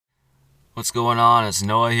What's going on? It's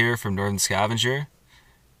Noah here from Northern Scavenger.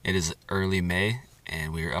 It is early May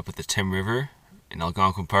and we are up at the Tim River in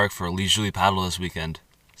Algonquin Park for a leisurely paddle this weekend.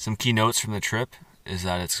 Some key notes from the trip is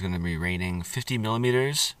that it's going to be raining 50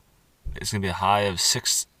 millimeters. It's going to be a high of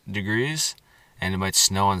 6 degrees and it might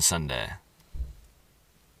snow on Sunday.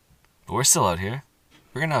 But we're still out here.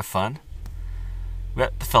 We're going to have fun. We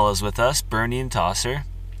got the fellas with us, Burnie and Taucer.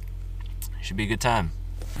 Should be a good time.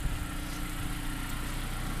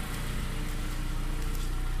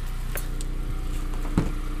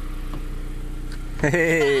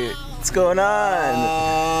 Hey, what's going on?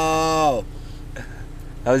 Oh,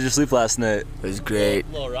 How was your sleep last night? it was great. A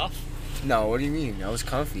little rough. No, what do you mean? I was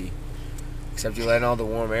comfy. Except you letting all the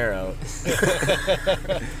warm air out.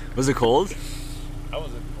 Was it cold? I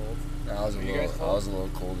wasn't cold. I was a You guys little,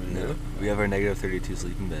 cold? colder than you. We have our negative 32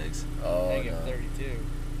 sleeping bags. Oh, Negative no. 32.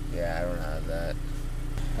 Yeah, I don't have that.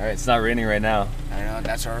 Alright, it's not raining right now. I know,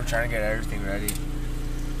 that's why we're trying to get everything ready.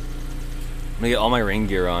 I'm gonna get all my rain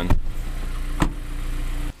gear on.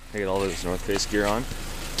 I get all this North Face gear on.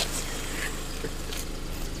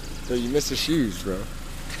 So you missed the shoes, bro.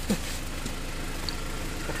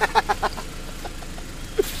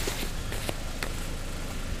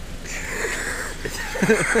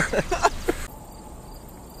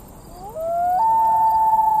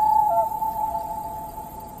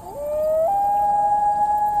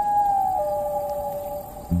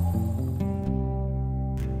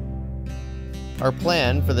 Our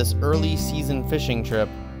plan for this early season fishing trip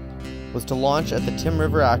was to launch at the Tim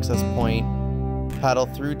River access point, paddle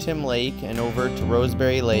through Tim Lake and over to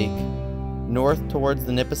Roseberry Lake, north towards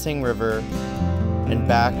the Nipissing River, and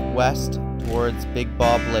back west towards Big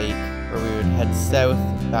Bob Lake, where we would head south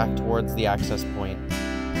back towards the access point.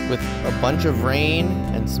 With a bunch of rain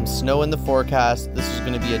and some snow in the forecast, this was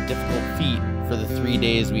going to be a difficult feat for the 3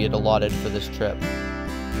 days we had allotted for this trip.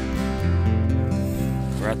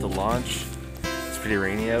 We're at the launch. It's pretty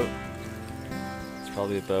rainy out. It's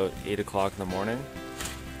probably about 8 o'clock in the morning.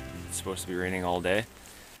 It's supposed to be raining all day.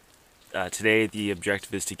 Today the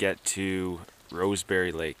objective is to get to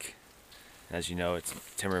Roseberry Lake. As you know,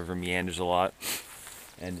 Tim River meanders a lot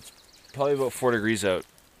and it's probably about 4 degrees out,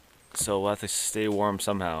 so we'll have to stay warm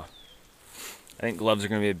somehow. I think gloves are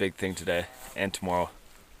going to be a big thing today and tomorrow.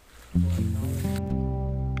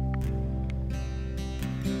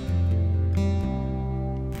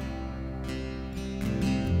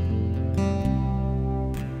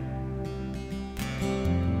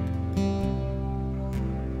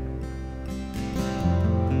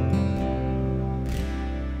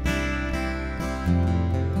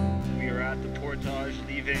 We are at the portage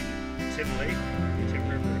leaving Tim Lake, Tim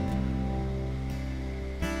River.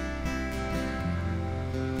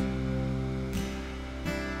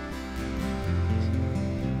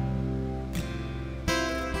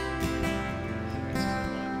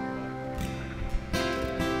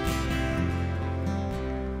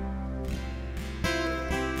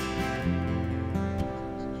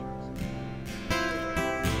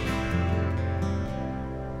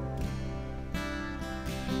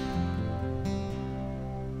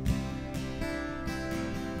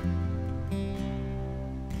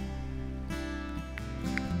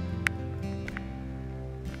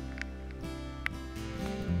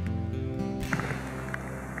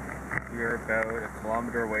 We are about a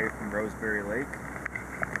kilometer away from Roseberry Lake.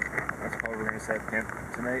 That's probably where we're going to set up camp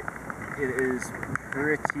tonight. It is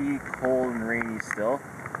pretty cold and rainy still.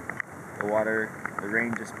 The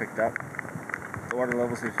rain just picked up. The water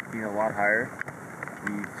levels have been a lot higher.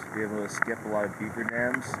 We've been able to skip a lot of beaver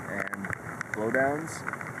dams and blowdowns.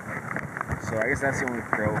 So I guess that's the only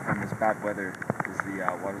pro from this bad weather is the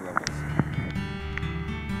water levels.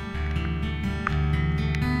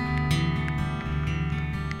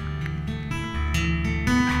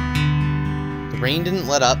 The rain didn't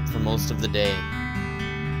let up for most of the day.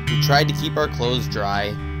 We tried to keep our clothes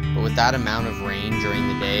dry, but with that amount of rain during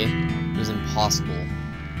the day, it was impossible.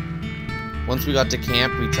 Once we got to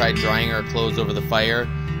camp, we tried drying our clothes over the fire,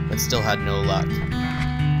 but still had no luck.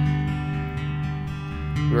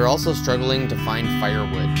 We were also struggling to find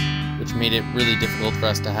firewood, which made it really difficult for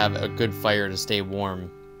us to have a good fire to stay warm.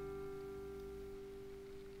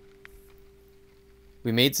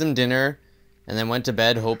 We made some dinner and then went to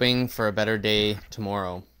bed hoping for a better day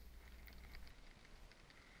tomorrow.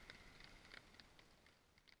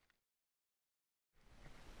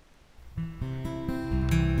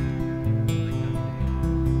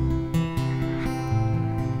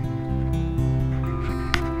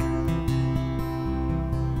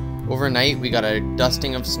 Overnight, we got a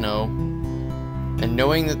dusting of snow, and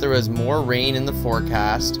knowing that there was more rain in the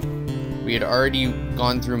forecast, we had already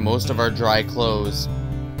gone through most of our dry clothes.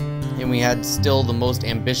 and we had still the most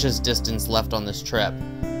ambitious distance left on this trip,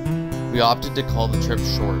 we opted to call the trip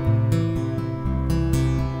short.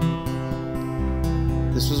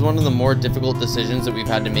 This was one of the more difficult decisions that we've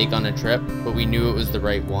had to make on a trip, but we knew it was the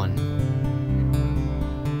right one.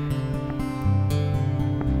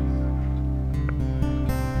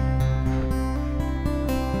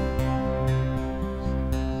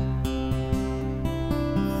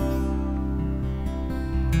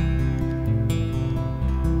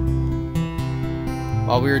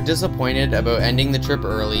 While we were disappointed about ending the trip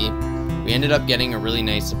early, we ended up getting a really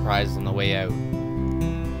nice surprise on the way out.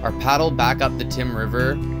 Our paddle back up the Tim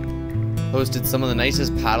River hosted some of the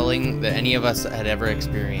nicest paddling that any of us had ever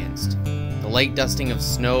experienced. The light dusting of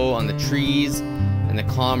snow on the trees and the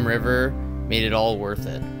calm river made it all worth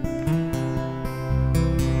it.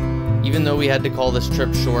 Even though we had to call this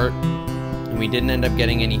trip short and we didn't end up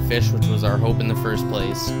getting any fish, which was our hope in the first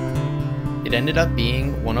place, it ended up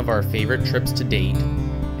being one of our favorite trips to date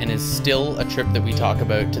and is still a trip that we talk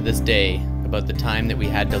about to this day, about the time that we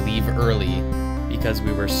had to leave early because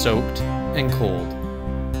we were soaked and cold.